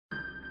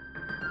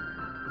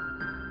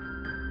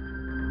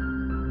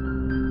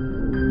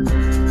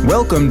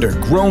Welcome to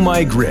Grow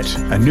My Grit,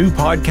 a new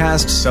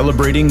podcast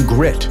celebrating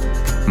grit.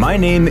 My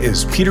name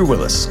is Peter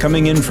Willis,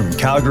 coming in from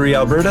Calgary,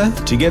 Alberta,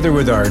 together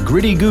with our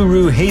gritty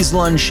guru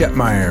Hazelon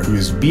Shetmeyer,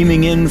 who's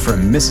beaming in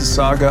from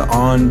Mississauga,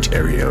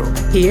 Ontario.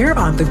 Here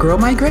on the Grow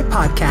My Grit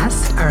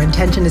podcast, our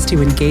intention is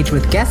to engage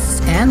with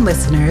guests and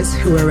listeners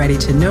who are ready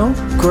to know,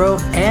 grow,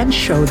 and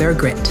show their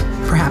grit,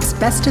 perhaps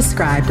best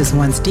described as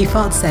one's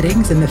default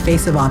settings in the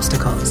face of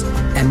obstacles,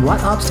 and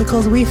what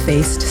obstacles we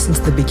faced since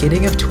the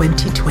beginning of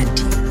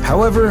 2020.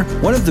 However,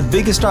 one of the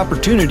biggest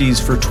opportunities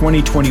for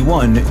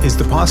 2021 is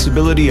the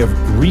possibility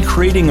of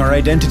recreating our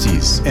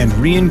identities and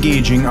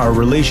re-engaging our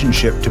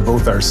relationship to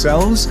both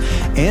ourselves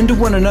and to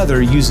one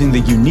another using the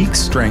unique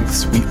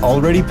strengths we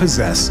already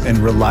possess and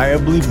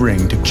reliably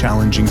bring to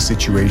challenging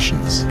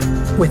situations.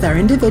 With our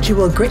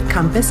individual grit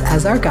compass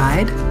as our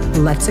guide,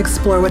 let's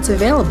explore what's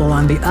available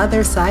on the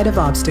other side of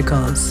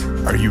obstacles.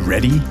 Are you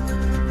ready?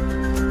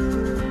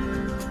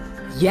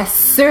 Yes,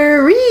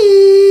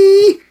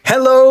 sirree!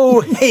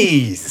 Hello,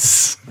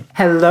 Hayes.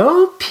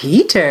 Hello,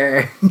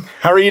 Peter.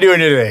 How are you doing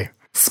today?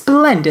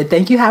 Splendid,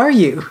 thank you. How are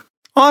you?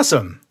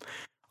 Awesome.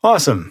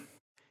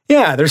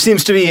 Yeah, there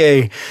seems to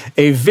be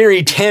a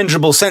very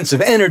tangible sense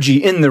of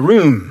energy in the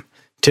room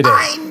today.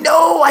 I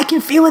know, I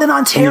can feel it in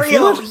Ontario. Can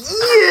you feel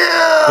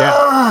it?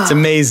 Yeah, it's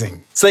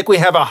amazing. It's like we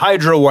have a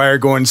hydro wire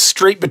going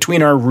straight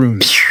between our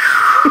rooms.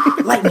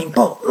 Lightning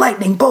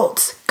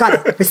bolts. Got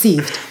it,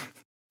 received.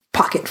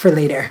 Pocket for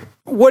later.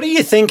 What do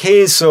you think,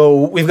 Hayes?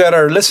 So we've got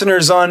our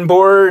listeners on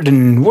board,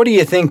 and what do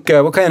you think?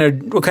 What kind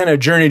of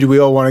journey do we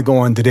all want to go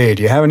on today?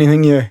 Do you have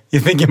anything you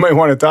think you might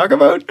want to talk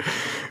about?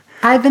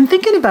 I've been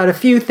thinking about a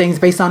few things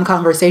based on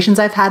conversations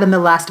I've had in the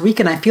last week,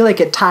 and I feel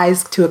like it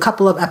ties to a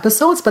couple of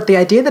episodes. But the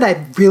idea that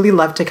I'd really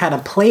love to kind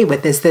of play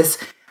with is this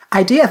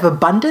idea of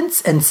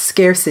abundance and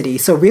scarcity.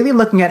 So really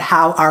looking at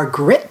how our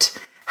grit,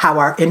 how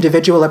our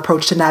individual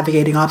approach to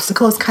navigating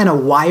obstacles kind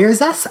of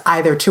wires us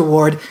either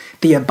toward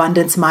the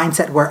abundance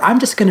mindset where I'm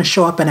just going to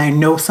show up and I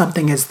know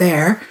something is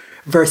there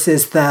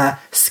versus the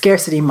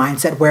scarcity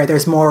mindset where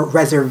there's more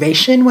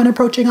reservation when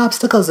approaching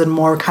obstacles and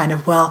more kind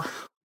of, well,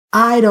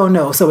 I don't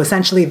know. So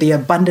essentially the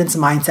abundance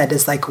mindset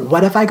is like,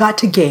 what have I got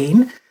to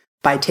gain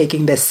by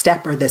taking this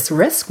step or this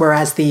risk?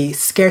 Whereas the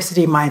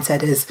scarcity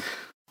mindset is,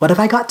 what have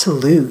I got to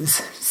lose?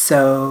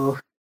 So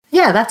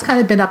yeah, that's kind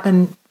of been up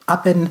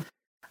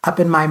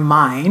in my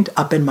mind.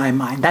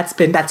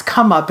 That's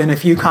come up in a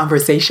few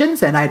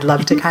conversations, and I'd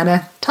love to kind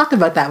of talk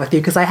about that with you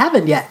because I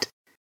haven't yet.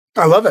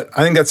 I love it.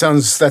 I think that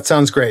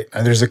sounds great.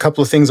 There's a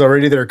couple of things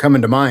already that are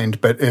coming to mind,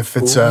 but if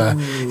it's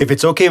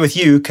okay with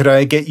you, could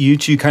I get you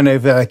to kind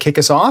of kick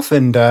us off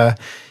and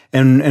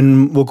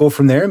we'll go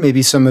from there?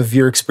 Maybe some of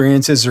your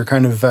experiences or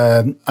kind of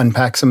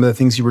unpack some of the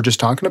things you were just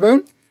talking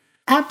about.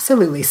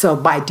 Absolutely. So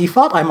by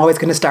default, I'm always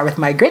going to start with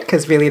my grit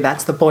because really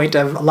that's the point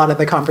of a lot of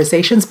the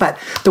conversations. But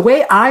the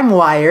way I'm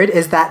wired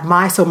is that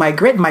my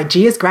grit, my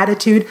G is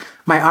gratitude,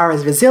 my R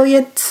is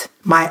resilient,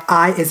 my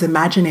I is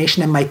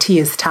imagination, and my T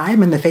is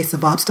time in the face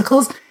of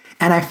obstacles.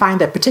 And I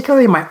find that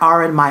particularly my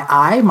R and my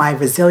I, my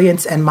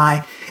resilience and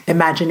my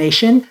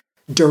imagination,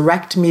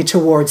 direct me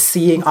towards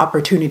seeing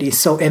opportunities.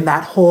 So in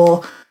that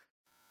whole,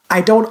 I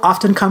don't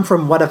often come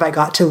from what have I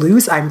got to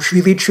lose. I'm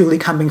really, truly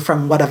coming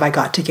from what have I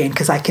got to gain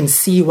because I can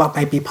see what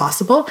might be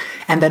possible.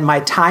 And then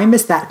my time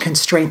is that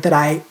constraint that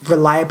I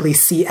reliably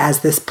see as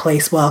this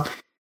place. Well,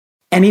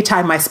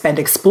 anytime I spend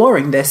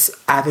exploring this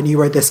avenue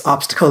or this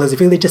obstacle is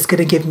really just going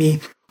to give me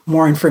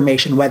more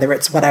information, whether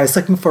it's what I was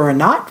looking for or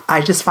not.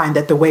 I just find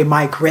that the way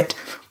my grit,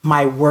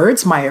 my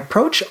words, my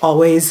approach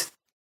always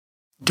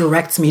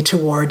directs me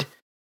toward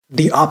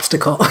the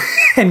obstacle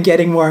and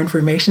getting more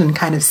information and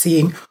kind of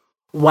seeing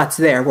what's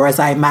there. Whereas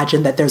I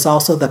imagine that there's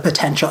also the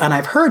potential, and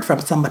I've heard from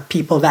some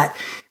people that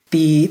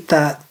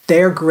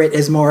their grit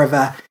is more of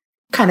a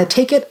kind of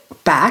take it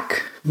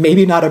back,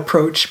 maybe not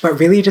approach, but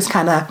really just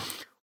kind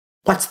of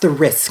what's the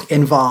risk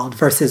involved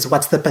versus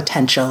what's the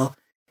potential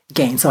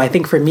gain. So I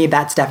think for me,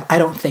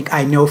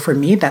 I know for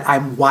me that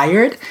I'm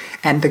wired,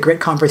 and the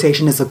grit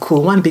conversation is a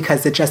cool one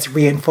because it just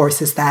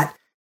reinforces that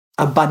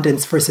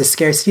abundance versus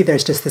scarcity.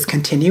 There's just this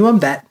continuum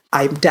that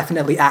I'm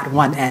definitely at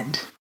one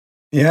end.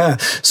 Yeah.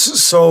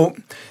 So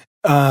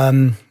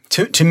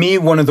to me,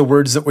 one of the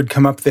words that would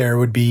come up there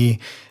would be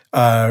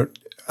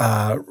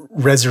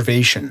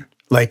reservation.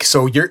 Like,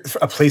 so you're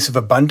a place of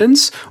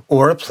abundance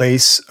or a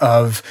place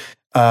of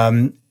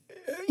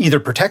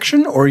either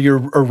protection or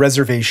a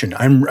reservation.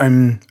 I'm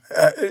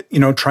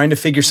trying to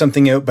figure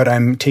something out, but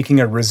I'm taking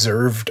a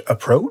reserved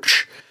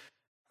approach.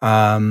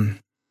 Yep.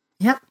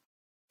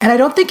 And I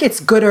don't think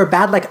it's good or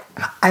bad. Like,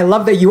 I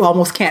love that you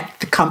almost can't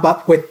come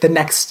up with the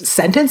next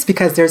sentence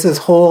because there's this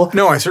whole...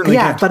 No, I certainly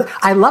can't. But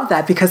I love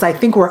that because I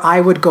think where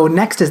I would go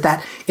next is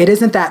that it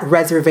isn't that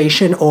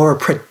reservation or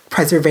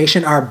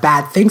preservation are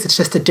bad things. It's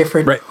just a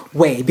different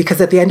way.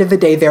 Because at the end of the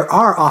day, there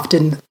are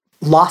often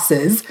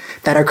losses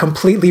that are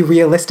completely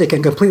realistic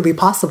and completely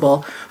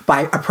possible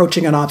by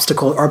approaching an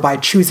obstacle or by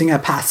choosing a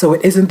path. So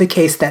it isn't the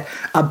case that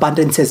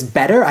abundance is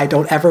better. I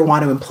don't ever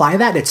want to imply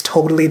that. It's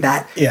totally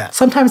that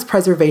sometimes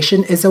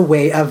preservation is a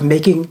way of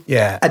making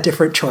a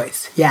different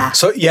choice.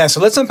 So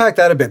let's unpack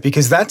that a bit,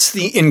 because that's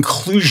the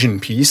inclusion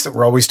piece that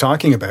we're always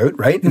talking about,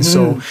 right? And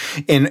so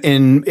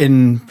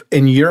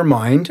in your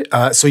mind,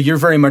 so you're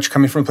very much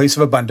coming from a place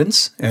of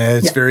abundance.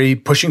 It's very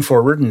pushing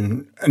forward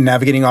and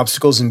navigating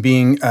obstacles and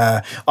being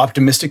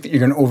optimistic that you're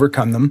going to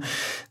overcome them.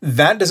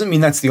 That doesn't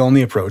mean that's the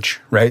only approach,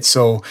 right?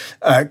 So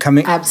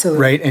coming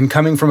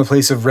from a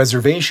place of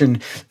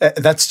reservation,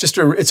 that's just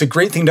it's a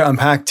great thing to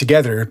unpack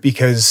together,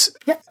 because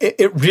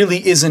it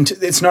really isn't.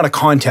 It's not a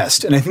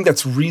contest, and I think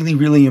that's really,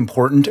 really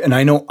important. And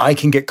I know I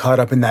can get caught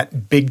up in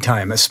that big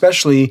time,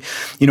 especially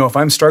if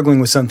I'm struggling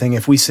with something.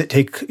 If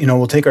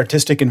we'll take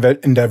artistic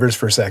endeavors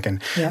for a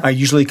second. I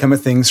usually come at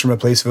things from a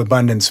place of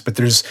abundance, but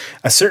there's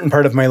a certain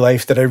part of my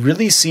life that I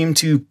really seem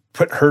to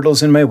put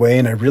hurdles in my way,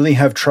 and I really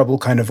have trouble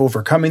kind of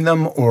overcoming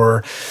them,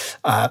 or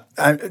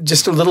I'm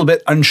just a little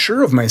bit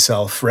unsure of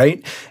myself,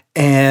 right?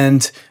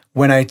 And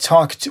when I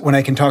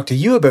can talk to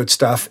you about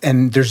stuff,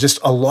 and there's just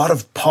a lot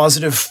of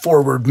positive,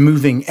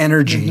 forward-moving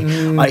energy,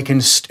 I can,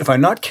 if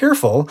I'm not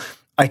careful,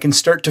 I can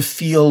start to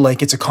feel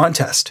like it's a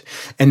contest,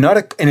 and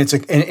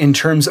in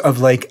terms of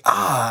like,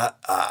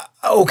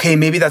 okay,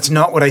 maybe that's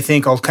not what I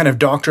think. I'll kind of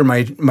doctor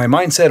my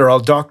mindset, or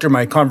I'll doctor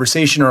my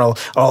conversation, or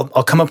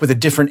I'll come up with a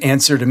different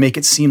answer to make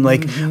it seem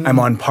like I'm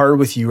on par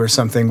with you or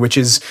something, which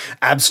is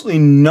absolutely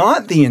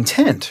not the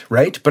intent,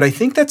 right? But I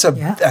think I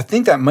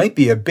think that might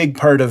be a big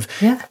part of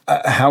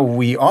how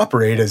we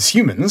operate as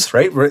humans,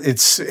 right?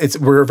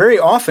 We're very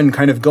often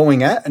kind of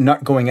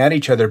not going at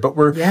each other, but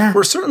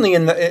we're certainly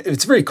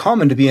it's very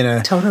common to be in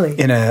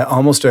a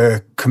almost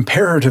a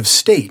comparative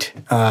state.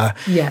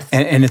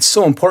 And it's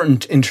so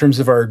important in terms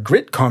of our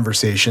grit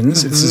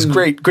conversations. This is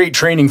great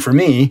training for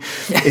me,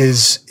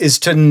 is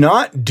to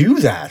not do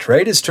that,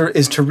 right? Is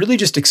to really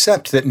just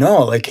accept that,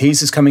 no, like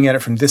Hayes is coming at it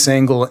from this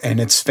angle, and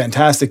it's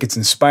fantastic, it's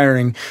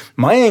inspiring.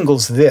 My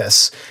angle's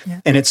this,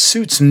 and it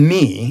suits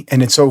me,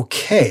 and it's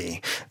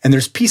okay. And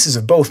there's pieces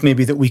of both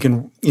maybe that we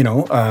can,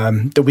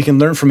 that we can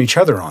learn from each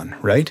other on,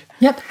 right?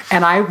 Yep.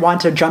 And I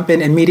want to jump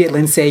in immediately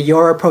and say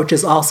your approach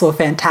is also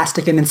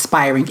fantastic and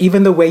inspiring.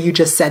 Even the way you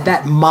just said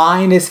that,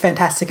 mine is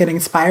fantastic and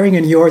inspiring,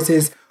 and yours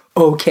is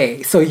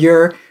okay. So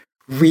you're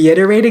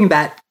reiterating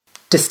that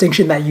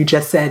distinction that you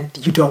just said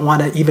you don't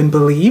want to even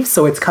believe.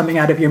 So it's coming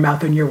out of your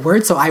mouth in your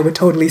words. So I would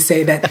totally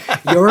say that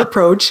your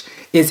approach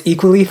is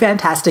equally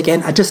fantastic.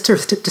 And just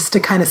to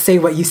kind of say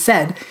what you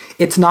said,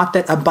 it's not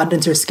that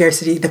abundance or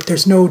scarcity, that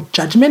there's no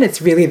judgment.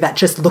 It's really that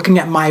just looking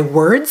at my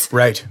words,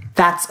 right?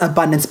 That's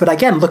abundance. But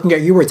again, looking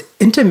at your words,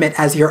 intimate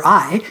as your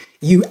eye,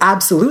 you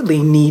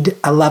absolutely need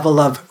a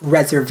level of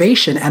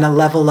reservation and a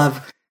level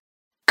of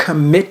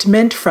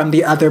commitment from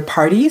the other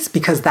parties,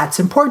 because that's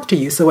important to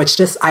you. So it's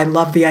just, I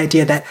love the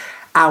idea that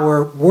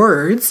our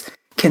words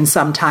can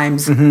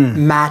sometimes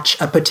match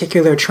a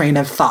particular train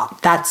of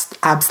thought. That's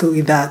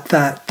absolutely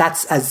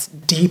that's as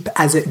deep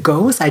as it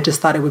goes. I just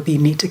thought it would be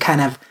neat to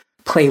kind of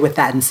play with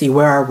that and see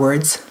where our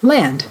words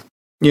land.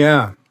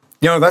 Yeah.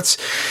 That's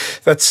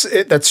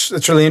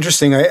really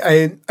interesting.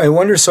 I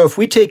wonder. So if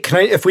we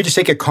just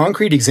take a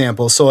concrete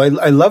example. So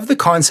I love the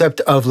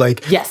concept of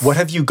like, what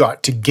have you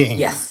got to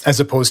gain, as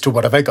opposed to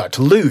what have I got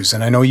to lose?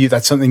 And I know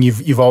that's something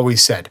you've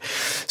always said.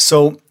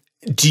 So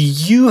do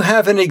you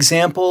have an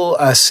example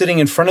sitting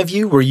in front of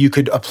you where you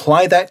could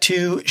apply that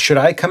to? Should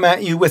I come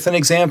at you with an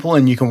example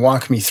and you can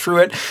walk me through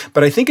it?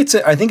 But I think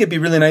it'd be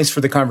really nice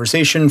for the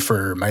conversation,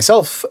 for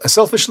myself,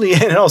 selfishly,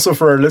 and also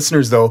for our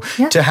listeners, though,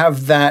 to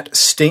have that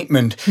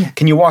statement.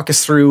 Can you walk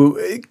us through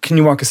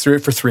it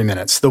for 3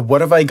 minutes? What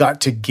have I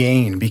got to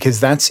gain? Because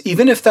that's,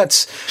 even if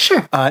that's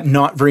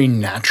not very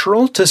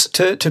natural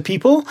to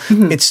people,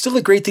 it's still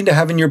a great thing to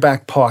have in your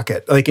back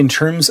pocket, like in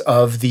terms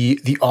of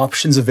the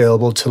options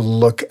available to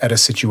look at a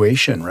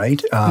situation,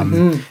 right?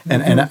 And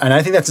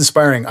I think that's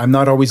inspiring. I'm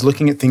not always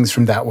looking at things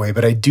from that way,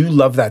 but I do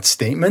love that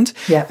statement.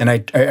 And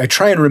I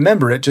try and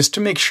remember it just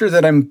to make sure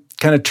that I'm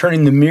kind of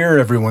turning the mirror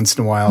every once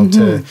in a while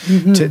to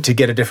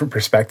get a different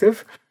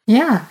perspective.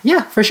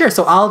 Yeah, for sure.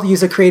 So I'll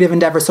use a creative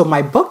endeavor. So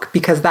my book,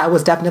 because that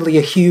was definitely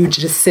a huge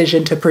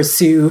decision to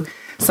pursue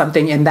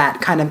something in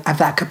that kind of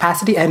that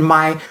capacity. And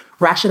my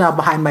rationale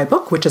behind my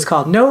book, which is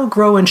called Know,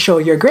 Grow, and Show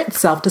Your Grit,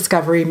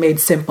 Self-Discovery Made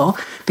Simple.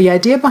 The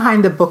idea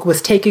behind the book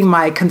was taking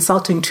my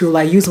consulting tool.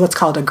 I use what's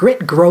called a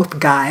grit growth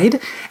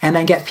guide, and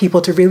I get people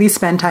to really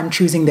spend time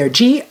choosing their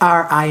G,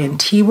 R, I, and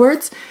T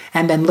words,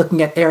 and then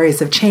looking at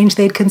areas of change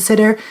they'd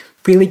consider,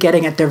 really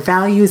getting at their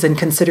values and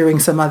considering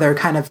some other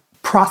kind of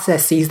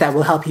processes that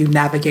will help you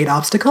navigate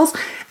obstacles,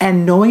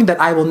 and knowing that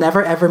I will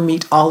never ever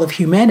meet all of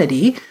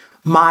humanity.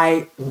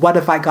 What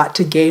have I got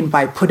to gain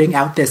by putting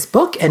out this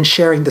book and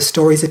sharing the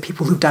stories of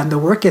people who've done the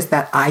work is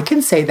that I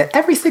can say that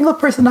every single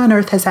person on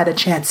earth has had a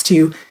chance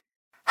to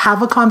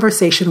have a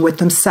conversation with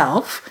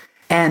themselves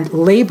and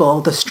label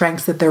the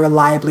strengths that they're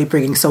reliably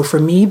bringing. So for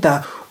me,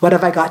 the what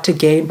have I got to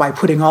gain by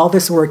putting all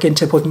this work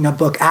into booking a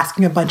book,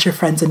 asking a bunch of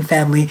friends and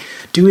family,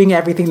 doing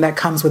everything that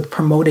comes with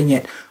promoting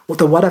it. Well,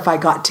 the what have I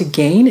got to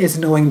gain is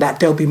knowing that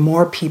there'll be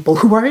more people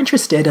who are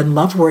interested and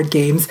love word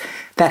games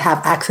that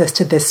have access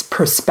to this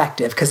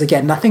perspective. Because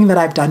again, nothing that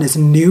I've done is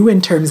new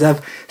in terms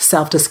of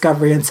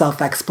self-discovery and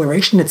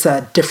self-exploration. It's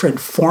a different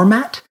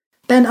format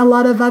than a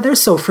lot of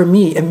others. So for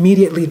me,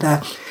 immediately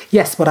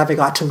yes, what have I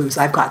got to lose?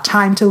 I've got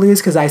time to lose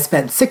because I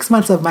spent 6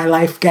 months of my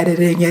life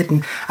getting it,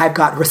 and I've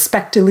got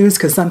respect to lose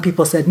because some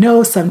people said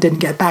no, some didn't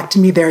get back to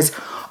me. There's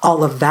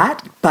all of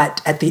that.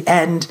 But at the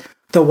end,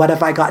 the what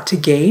have I got to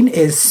gain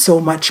is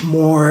so much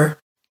more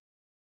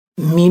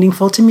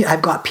meaningful to me.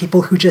 I've got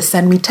people who just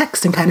send me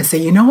texts and kind of say,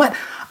 you know what?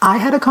 I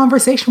had a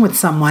conversation with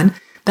someone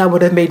that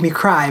would have made me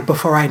cry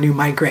before I knew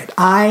my grit.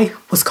 I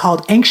was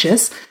called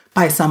anxious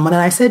by someone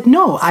and I said,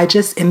 no, I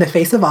just, in the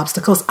face of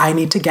obstacles, I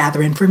need to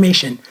gather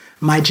information.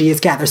 My G is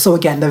gather. So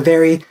again, the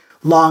very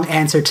long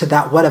answer to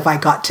that, what have I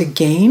got to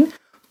gain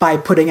by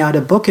putting out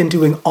a book and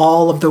doing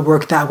all of the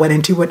work that went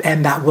into it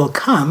and that will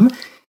come,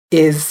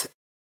 is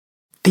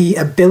the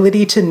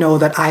ability to know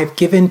that I've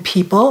given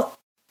people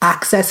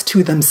access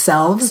to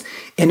themselves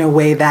in a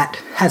way that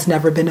has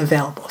never been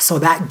available. So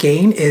that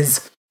gain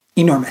is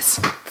enormous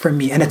for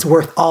me, and it's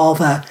worth all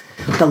the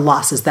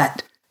losses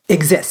that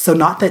exist. So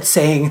not that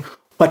saying,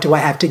 what do I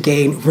have to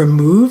gain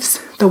removes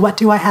the what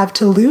do I have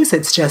to lose.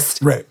 It's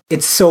just, right.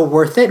 It's so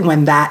worth it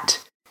when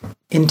that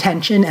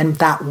intention and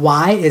that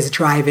why is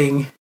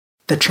driving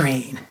the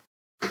train.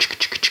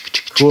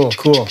 Cool.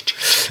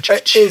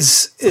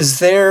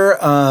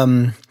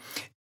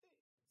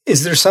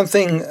 Is there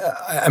something,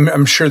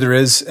 I'm sure there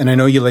is, and I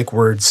know you like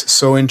words.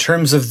 So in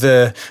terms of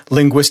the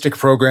linguistic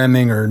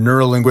programming or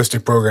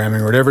neuro-linguistic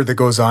programming or whatever that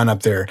goes on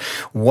up there,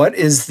 what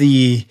is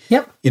the,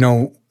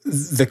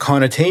 the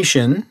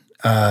connotation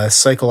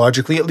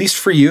psychologically, at least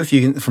for you, if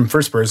you from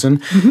first person,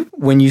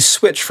 when you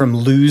switch from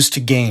lose to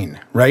gain,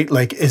 right?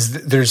 Like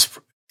instead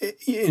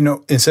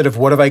of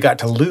what have I got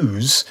to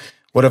lose,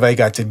 what have I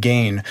got to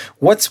gain?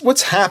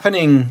 What's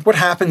happening? What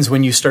happens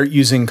when you start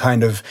using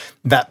kind of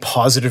that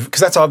positive,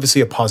 because that's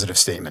obviously a positive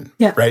statement,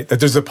 right?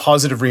 That there's a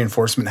positive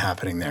reinforcement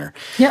happening there.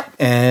 Yeah.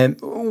 And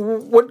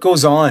what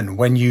goes on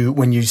when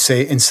you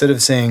say, instead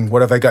of saying,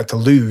 what have I got to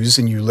lose?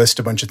 And you list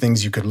a bunch of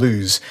things you could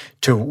lose,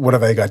 to what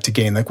have I got to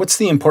gain? Like, what's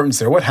the importance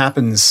there? What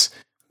happens,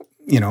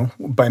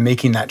 by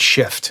making that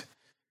shift?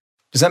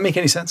 Does that make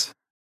any sense?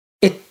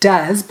 It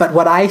does, but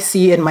what I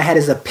see in my head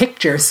is a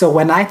picture. So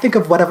when I think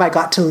of what have I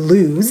got to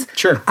lose,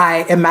 sure,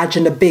 I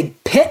imagine a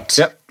big pit,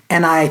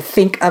 and I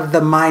think of the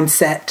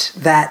mindset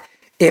that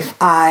if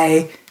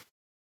I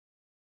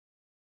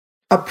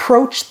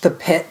approach the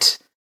pit,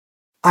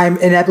 I'm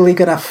inevitably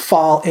going to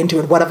fall into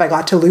it. What have I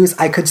got to lose?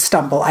 I could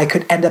stumble. I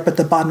could end up at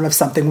the bottom of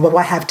something. What do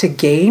I have to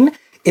gain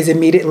is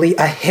immediately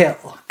a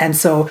hill. And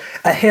so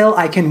a hill,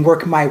 I can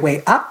work my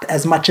way up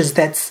as much as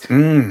that's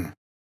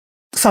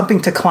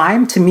something to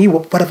climb. To me,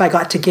 what have I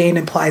got to gain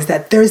implies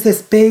that there's this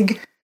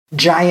big,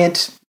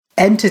 giant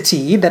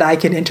entity that I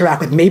can interact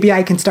with. Maybe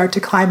I can start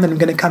to climb, then I'm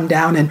going to come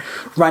down and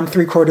run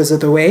 3/4 of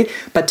the way.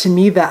 But to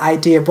me, the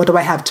idea of what do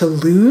I have to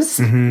lose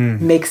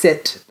makes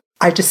it,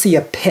 I just see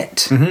a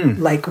pit.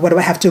 Like, what do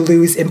I have to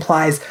lose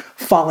implies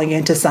falling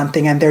into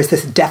something. And there's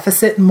this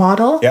deficit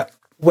model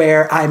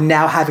where I'm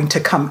now having to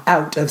come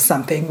out of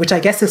something, which I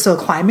guess is still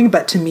climbing.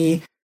 But to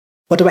me,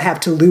 what do I have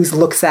to lose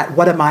looks at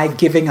what am I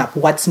giving up?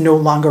 What's no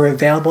longer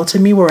available to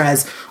me?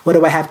 Whereas what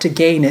do I have to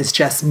gain is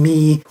just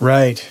me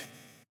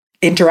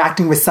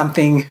interacting with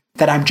something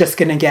that I'm just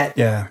going to get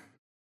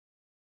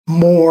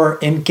more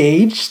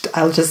engaged.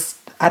 I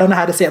don't know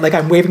how to say it. Like,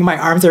 I'm waving my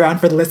arms around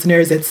for the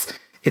listeners. It's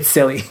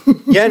silly.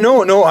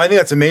 No, I think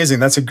that's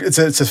amazing.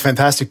 It's a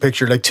fantastic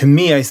picture. Like, to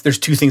me, there's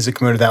two things that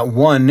come out of that.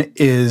 One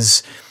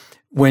is,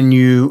 when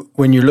you're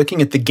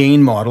looking at the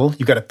gain model,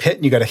 you got a pit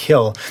and you got a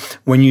hill.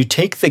 When you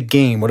take the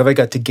gain, what have I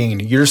got to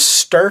gain? You're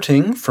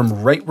starting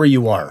from right where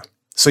you are.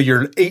 So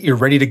you're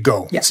ready to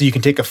go. Yeah. So you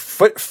can take a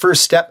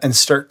first step and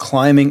start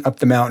climbing up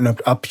the mountain,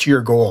 up to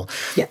your goal.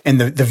 Yeah.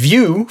 And the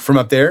view from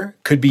up there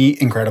could be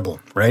incredible,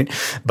 right?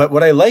 But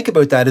what I like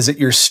about that is that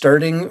you're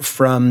starting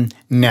from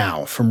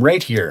now, from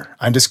right here.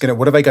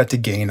 What have I got to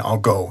gain? I'll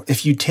go.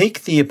 If you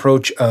take the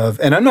approach of,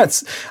 and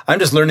I'm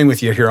just learning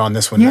with you here on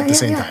this one at the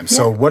same time.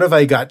 So what have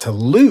I got to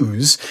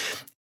lose?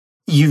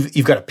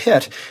 You've got a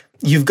pit.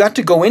 You've got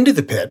to go into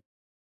the pit.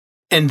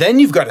 And then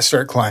you've got to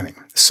start climbing.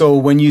 So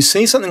when you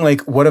say something like,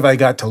 what have I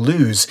got to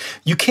lose?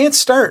 You can't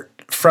start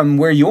from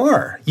where you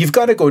are. You've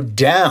got to go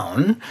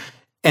down,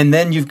 and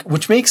then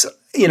which makes,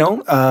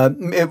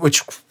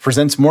 which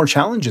presents more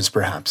challenges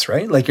perhaps,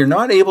 right? Like, you're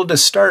not able to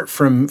start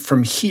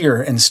from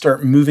here and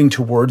start moving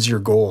towards your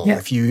goal.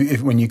 Yeah.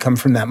 When you come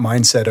from that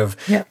mindset of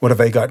what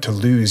have I got to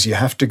lose, you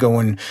have to go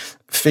and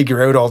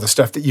figure out all the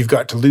stuff that you've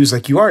got to lose.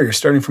 Like, you're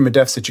starting from a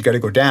deficit, you got to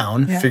go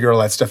down, figure all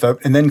that stuff out,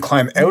 and then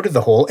climb out of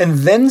the hole and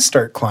then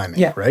start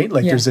climbing, right?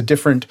 Like, there's a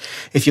different,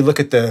 if you look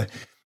at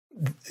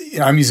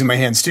I'm using my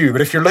hands too,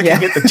 but if you're looking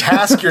at the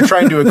task you're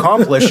trying to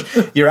accomplish,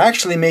 you're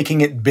actually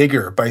making it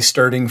bigger by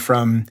starting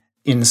from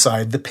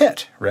inside the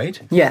pit,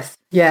 right? Yes.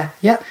 Yeah.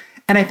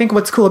 And I think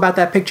what's cool about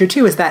that picture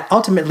too is that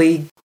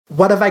ultimately,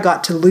 what have I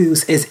got to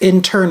lose is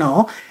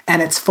internal,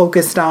 and it's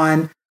focused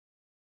on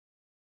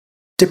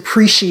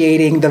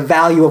depreciating the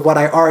value of what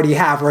I already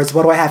have, whereas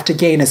what do I have to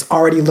gain is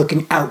already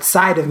looking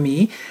outside of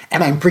me,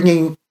 and I'm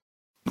bringing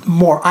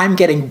more, I'm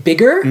getting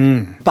bigger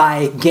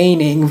by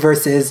gaining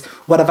versus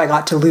what have I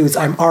got to lose?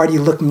 I'm already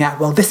looking at,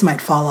 well, this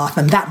might fall off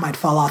and that might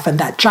fall off and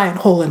that giant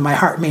hole in my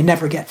heart may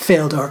never get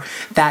filled, or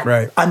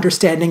that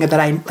understanding of that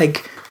I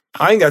like.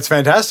 I think that's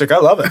fantastic. I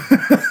love it.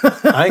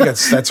 I think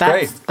that's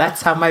great.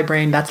 That's how my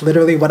brain, that's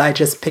literally what I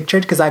just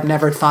pictured, because I've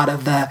never thought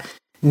of the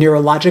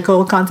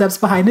neurological concepts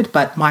behind it,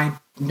 but my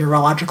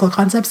neurological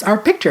concepts are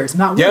pictures,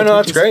 not words. Yeah, no,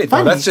 that's great.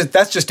 No,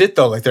 that's just it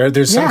though. Like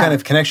there's some kind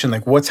of connection,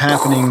 like what's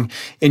happening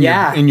in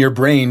your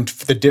brain,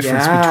 the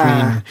difference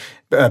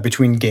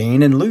between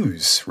gain and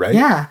lose, right?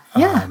 Yeah.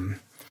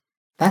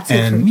 That's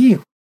it for me.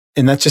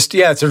 And that's just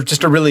it's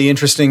just a really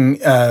interesting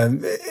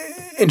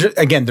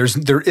again,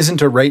 there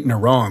isn't a right and a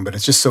wrong, but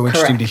it's just so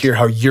interesting to hear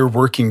how you're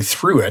working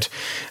through it.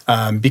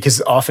 Because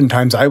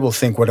oftentimes I will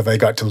think, what have I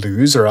got to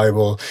lose? Or I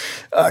will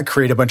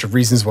create a bunch of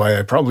reasons why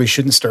I probably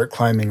shouldn't start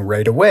climbing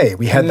right away.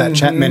 We had that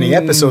chat many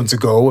episodes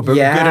ago about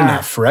good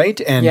enough, right?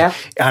 And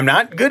I'm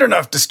not good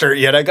enough to start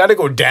yet. I got to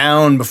go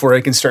down before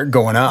I can start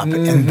going up.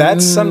 And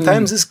that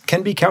sometimes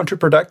can be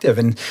counterproductive.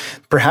 And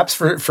perhaps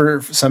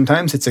for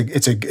sometimes it's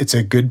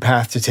a good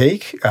path to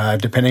take,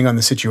 depending on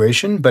the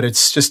situation. But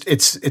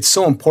it's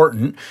so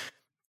important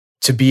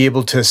to be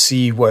able to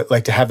see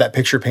to have that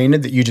picture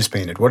painted that you just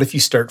painted. What if you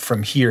start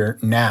from here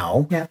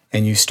now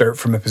and you start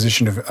from a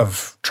position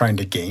of trying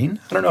to gain?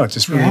 I don't know. It's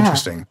just really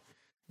interesting.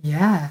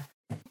 Yeah.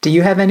 Do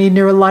you have any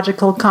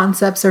neurological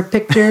concepts or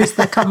pictures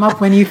that come up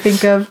when you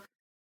think of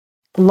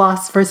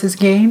loss versus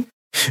gain?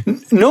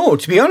 No,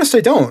 to be honest,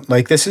 I don't.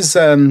 Like this is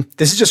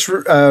just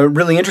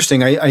really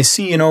interesting. I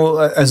see,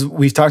 as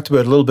we've talked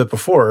about a little bit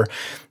before,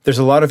 there's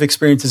a lot of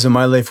experiences in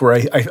my life where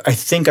I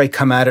think I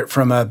come at it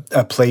from a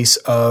place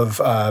of,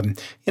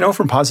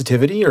 from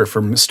positivity, or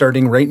from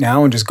starting right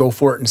now and just go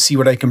for it and see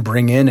what I can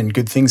bring in and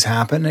good things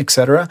happen,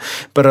 etc.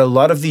 But a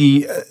lot of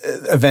the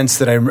events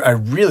that I'm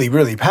really,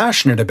 really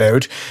passionate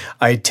about,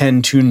 I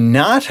tend to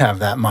not have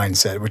that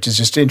mindset, which is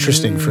just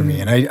interesting for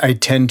me. And I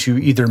tend to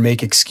either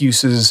make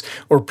excuses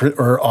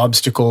or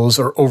obstacles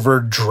or over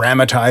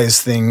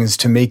dramatize things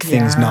to make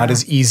things not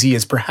as easy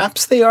as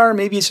perhaps they are.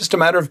 Maybe it's just a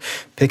matter of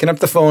picking up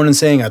the phone and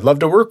saying, I'd love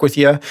to work with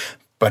you,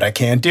 but I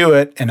can't do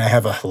it. And I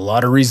have a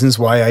lot of reasons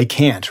why I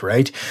can't,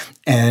 right?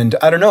 And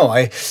I don't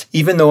know,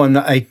 even though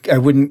I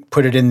wouldn't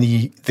put it in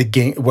the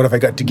game, what have I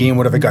got to gain,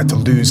 what have I got to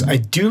lose? I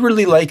do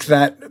really like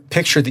that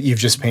picture that you've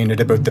just painted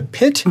about the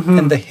pit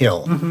and the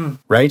hill,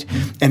 right?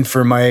 And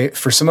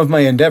for some of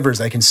my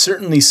endeavors, I can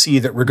certainly see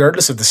that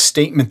regardless of the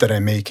statement that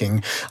I'm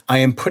making, I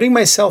am putting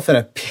myself in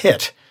a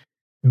pit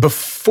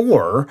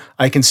before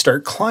I can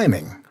start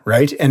climbing.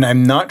 Right. And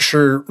I'm not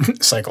sure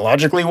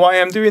psychologically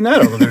why I'm doing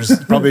that, although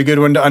there's probably a good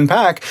one to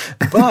unpack.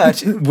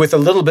 But with a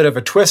little bit of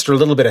a twist or a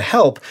little bit of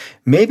help,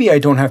 maybe I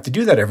don't have to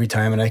do that every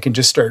time and I can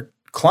just start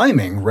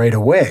climbing right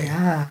away.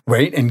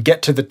 Right. And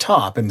get to the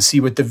top and see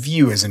what the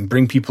view is and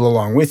bring people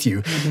along with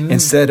you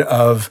instead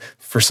of,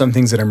 for some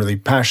things that I'm really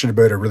passionate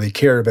about or really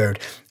care about,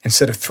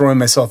 instead of throwing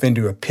myself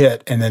into a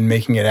pit and then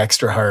making it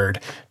extra hard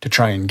to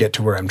try and get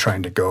to where I'm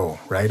trying to go.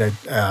 Right.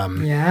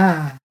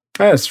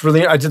 It's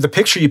really, the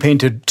picture you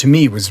painted to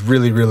me was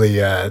really, really,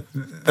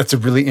 that's a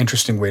really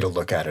interesting way to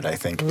look at it, I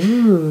think.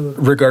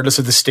 Regardless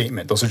of the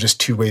statement, those are just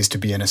two ways to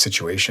be in a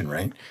situation,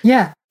 right?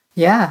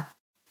 Yeah,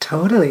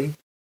 totally.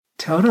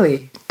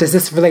 Does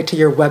this relate to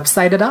your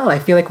website at all? I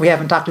feel like we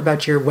haven't talked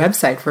about your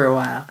website for a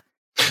while.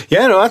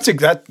 Yeah, no, that's a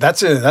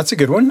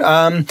good one.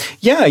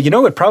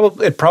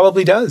 It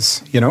probably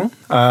does,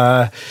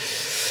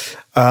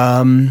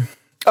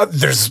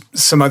 there's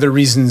some other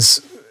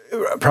reasons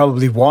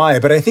probably why,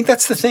 but I think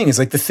that's the thing, is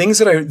like the things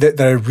that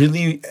I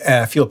really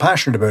feel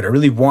passionate about, I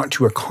really want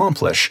to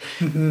accomplish.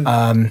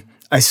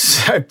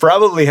 I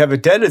probably have a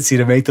tendency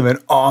to make them an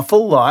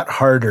awful lot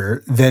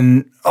harder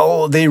than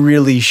they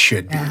really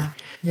should be.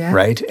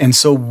 Right. And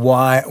so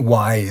why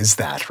is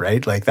that,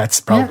 right? Like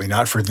that's probably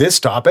not for this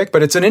topic,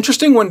 but it's an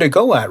interesting one to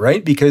go at,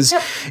 right? Because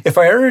if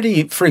I can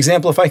already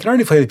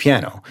play the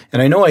piano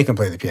and I know I can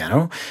play the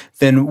piano,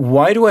 then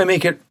why do I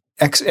make it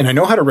and I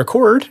know how to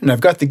record and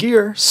I've got the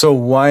gear. So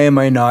why am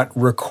I not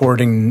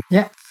recording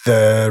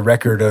the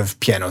record of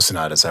piano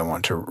sonatas I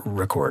want to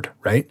record,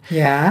 right?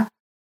 Yeah.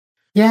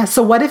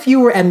 So what if you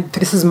were, and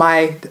this is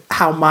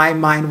how my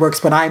mind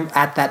works when I'm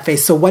at that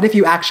phase. So what if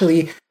you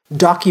actually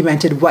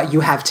documented what you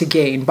have to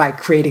gain by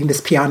creating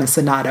this piano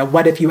sonata?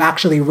 What if you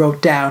actually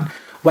wrote down,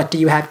 what do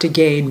you have to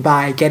gain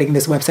by getting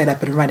this website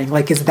up and running?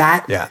 Like, is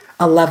that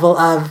a level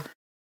of,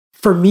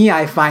 for me,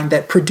 I find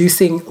that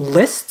producing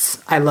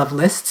lists, I love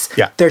lists.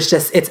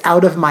 It's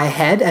out of my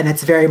head and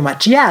it's very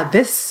much,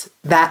 this,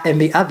 that,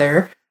 and the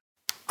other,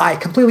 I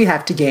completely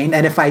have to gain.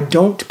 And if I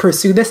don't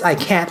pursue this, I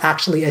can't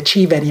actually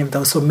achieve any of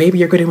those. So maybe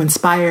you're going to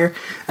inspire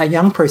a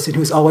young person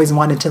who's always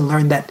wanted to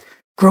learn that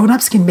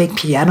grown-ups can make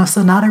piano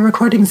sonata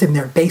recordings in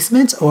their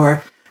basement,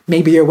 or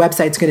maybe your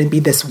website's going to be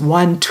this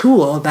one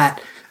tool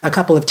that a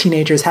couple of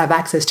teenagers have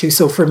access to.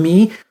 So for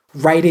me,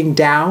 writing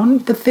down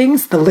the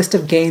things, the list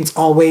of gains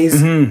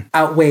always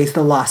outweighs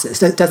the losses.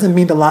 That doesn't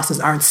mean the losses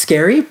aren't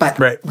scary, but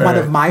one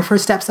of my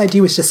first steps I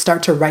do is just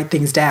start to write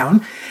things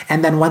down.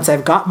 And then once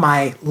I've got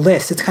my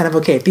list, it's kind of,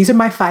 okay, if these are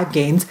my 5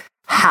 gains,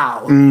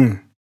 how?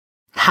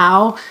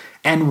 How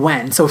and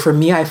when? So for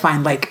me, I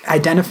find like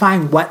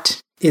identifying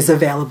what is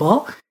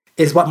available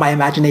is what my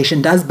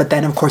imagination does. But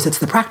then of course it's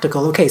the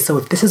practical. Okay, so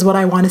if this is what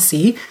I want to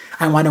see,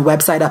 I want a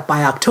website up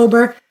by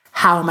October.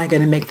 How am I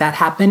going to make that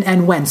happen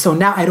and when? So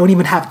now I don't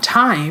even have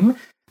time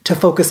to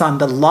focus on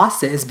the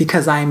losses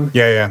because I'm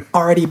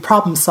already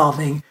problem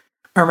solving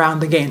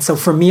around the gain. So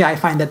for me, I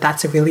find that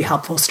that's a really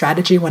helpful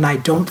strategy when I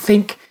don't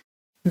think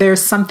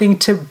there's something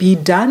to be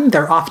done.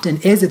 There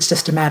often is. It's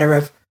just a matter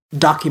of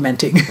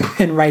documenting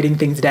and writing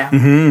things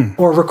down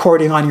or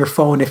recording on your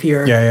phone if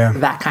you're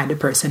that kind of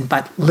person.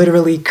 But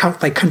literally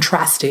like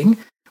contrasting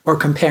or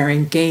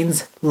comparing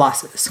gains,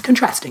 losses.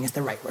 Contrasting is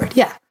the right word.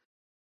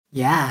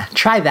 Yeah,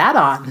 try that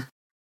on.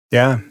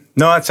 Yeah.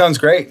 No, that sounds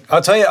great.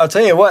 I'll tell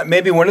you what,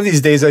 maybe one of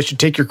these days I should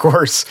take your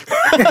course.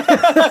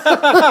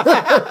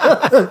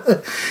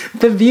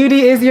 The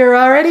beauty is you're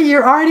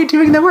already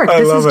doing the work.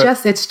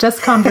 It's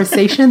just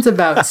conversations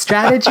about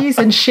strategies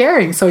and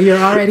sharing. So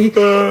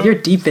you're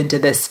deep into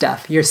this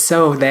stuff. You're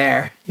so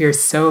there.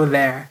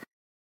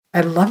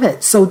 I love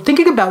it. So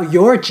thinking about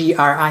your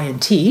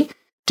GRINT,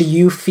 do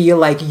you feel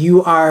like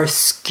you are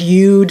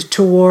skewed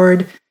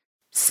toward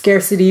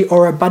scarcity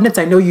or abundance?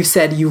 I know you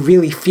said you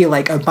really feel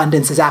like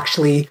abundance is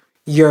actually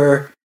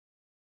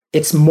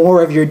it's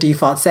more of your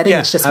default setting.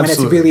 It's just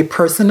absolutely. When it's really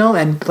personal.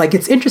 And like,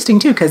 it's interesting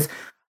too, because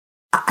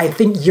I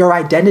think your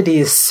identity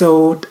is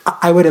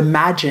I would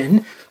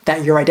imagine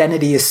that your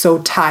identity is so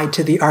tied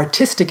to the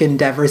artistic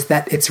endeavors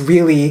that it's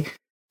really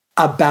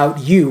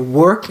about you.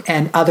 Work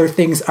and other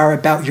things are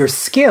about your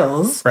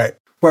skills. Right.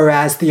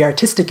 Whereas the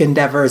artistic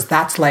endeavors,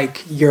 that's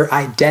like your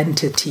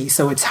identity.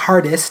 So it's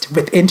hardest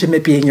with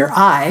intimate being your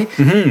I.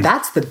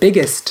 That's the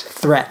biggest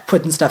threat,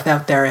 putting stuff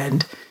out there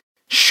and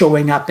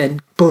showing up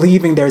and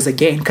believing there's a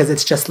gain. Because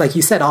it's just like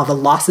you said, all the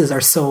losses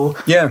are so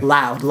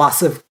loud.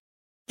 Loss of,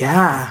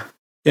 Yeah,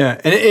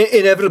 and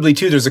inevitably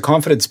too, there's a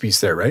confidence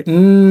piece there, right?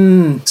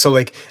 So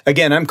like,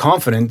 again, I'm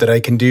confident that I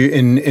can do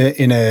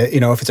in a,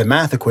 if it's a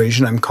math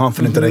equation, I'm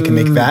confident that I can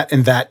make that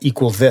and that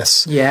equal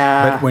this.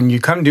 Yeah. But when you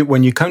come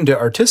to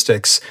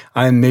artistics,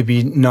 I'm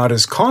maybe not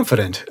as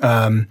confident.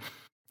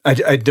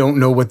 I don't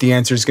know what the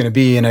answer is going to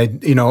be.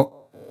 And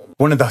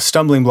one of the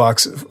stumbling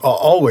blocks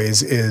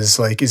always is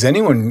like, is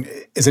anyone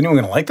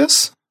going to like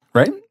this?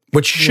 Right?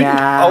 Which shouldn't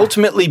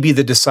ultimately be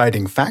the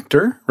deciding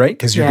factor, right?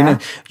 Because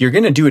you're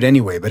gonna do it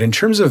anyway. But in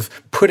terms of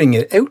putting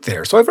it out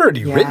there, so I've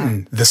already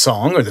written the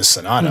song or the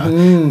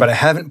sonata, but I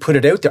haven't put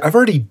it out there. I've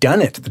already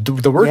done it.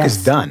 The work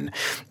is done.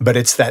 But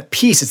it's that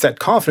piece, it's that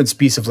confidence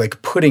piece of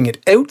like putting it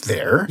out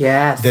there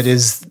that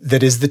is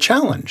the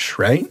challenge,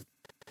 right?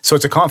 So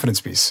it's a confidence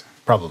piece,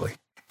 probably.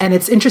 And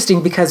it's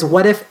interesting because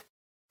what if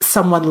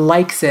someone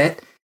likes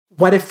it?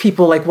 What if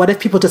people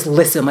just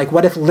listen? Like,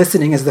 what if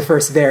listening is the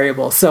first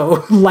variable?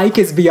 So like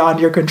is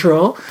beyond your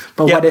control,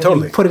 but what if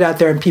you put it out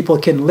there and people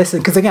can listen?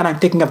 Because again, I'm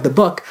thinking of the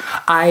book.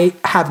 I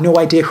have no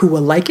idea who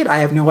will like it. I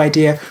have no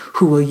idea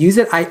who will use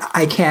it.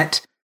 I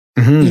can't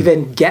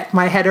even get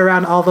my head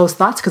around all those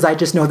thoughts because I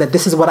just know that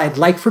this is what I'd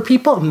like for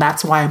people. And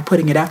that's why I'm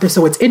putting it out there.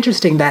 So it's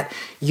interesting that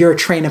your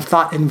train of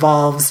thought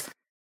involves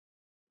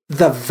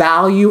the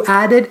value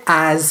added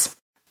as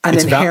an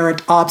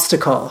inherent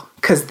obstacle,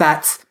 because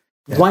that's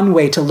one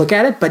way to look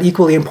at it, but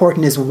equally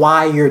important is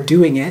why you're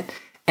doing it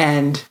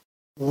and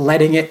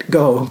letting it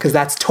go, because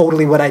that's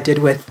totally what I did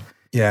with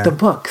the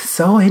book.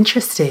 So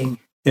interesting.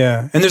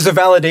 Yeah. And there's a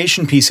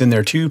validation piece in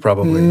there too,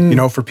 probably,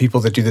 for people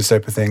that do this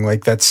type of thing.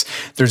 Like there's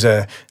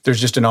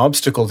just an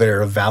obstacle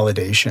there of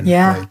validation.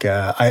 Yeah. Like,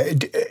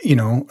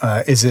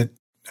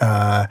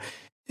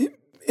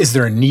 is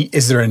there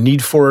a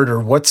need for it,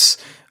 or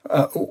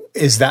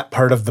is that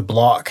part of the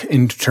block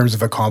in terms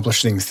of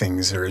accomplishing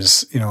things, or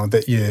is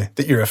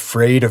that you're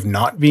afraid of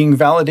not being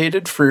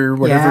validated for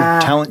whatever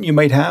talent you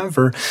might have,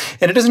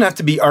 and it doesn't have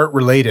to be art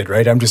related,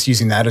 right? I'm just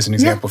using that as an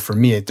example for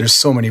me. There's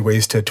so many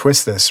ways to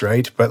twist this,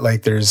 right? But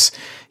like just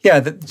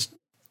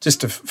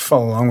to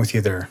follow along with you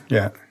there,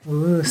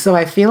 Ooh, so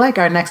I feel like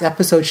our next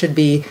episode should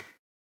be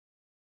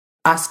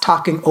us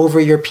talking over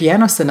your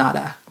piano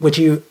sonata. Would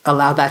you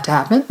allow that to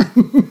happen?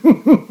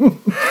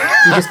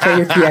 You just play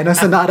your piano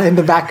sonata in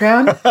the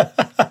background?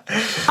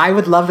 I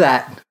would love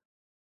that.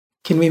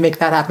 Can we make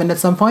that happen at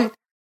some point?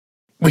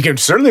 We can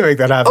certainly make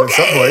that happen at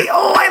some point.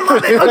 Oh, I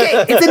love it.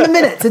 Okay, it's in the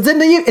minutes.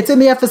 It's in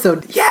the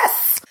episode.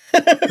 Yes!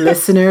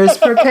 Listeners,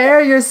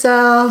 prepare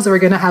yourselves. We're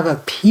going to have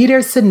a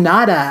Peter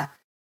sonata.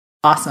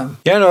 Awesome.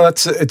 Yeah, no,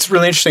 it's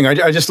really interesting.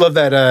 I just love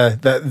that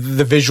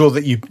the visual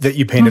that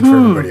you painted for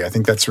everybody. I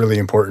think that's really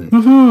important.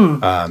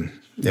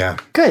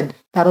 Good.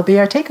 That'll be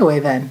our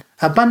takeaway then.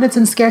 Abundance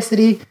and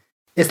scarcity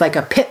is like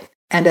a pit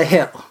and a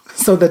hill.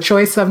 So the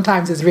choice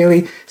sometimes is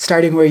really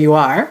starting where you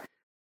are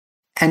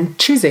and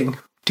choosing,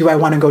 do I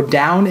want to go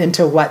down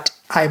into what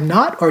I'm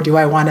not, or do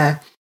I want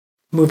to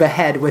move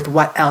ahead with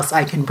what else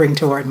I can bring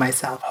toward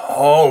myself.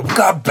 Oh,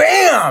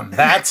 kabam!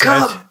 That's it.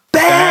 Kabam!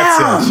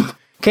 That's it.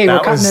 Okay, we're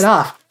cutting it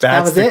off.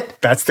 That was it.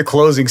 That's the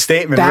closing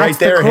statement right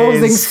there, That's the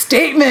closing Hayes.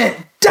 statement.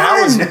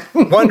 Done! That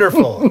was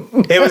wonderful.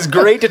 It was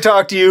great to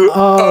talk to you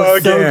Oh,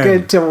 again. so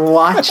good to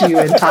watch you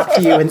and talk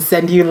to you and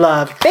send you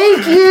love.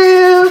 Thank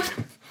you!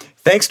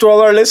 Thanks to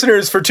all our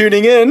listeners for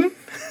tuning in.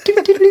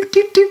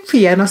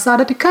 Piano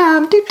sonata to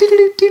come.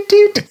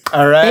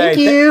 All right. Thank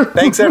you.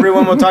 Thanks,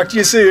 everyone. We'll talk to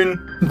you soon.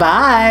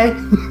 Bye.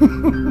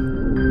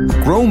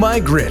 Grow My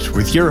Grit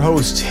with your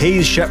hosts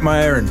Hayes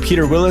Shetmeyer and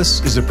Peter Willis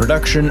is a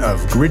production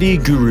of Gritty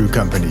Guru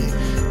Company.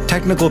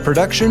 Technical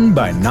production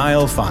by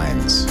Niall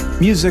Fines.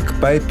 Music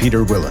by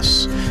Peter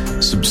Willis.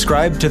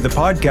 Subscribe to the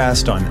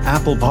podcast on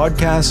Apple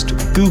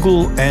Podcast,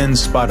 Google, and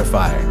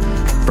Spotify.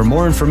 For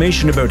more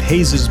information about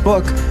Hayes'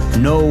 book,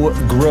 Know,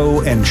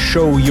 Grow, and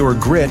Show Your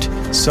Grit,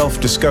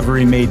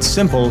 Self-Discovery Made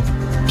Simple,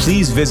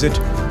 please visit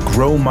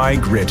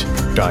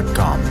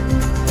growmygrit.com.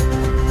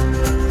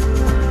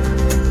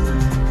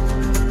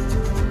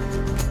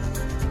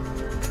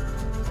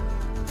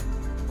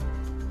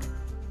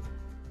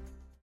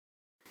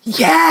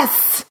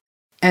 Yes!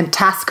 And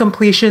task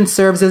completion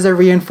serves as a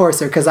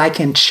reinforcer because I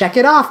can check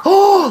it off.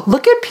 Oh,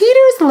 look at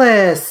Peter's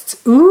list.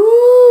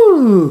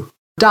 Ooh.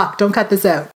 Doc, don't cut this out.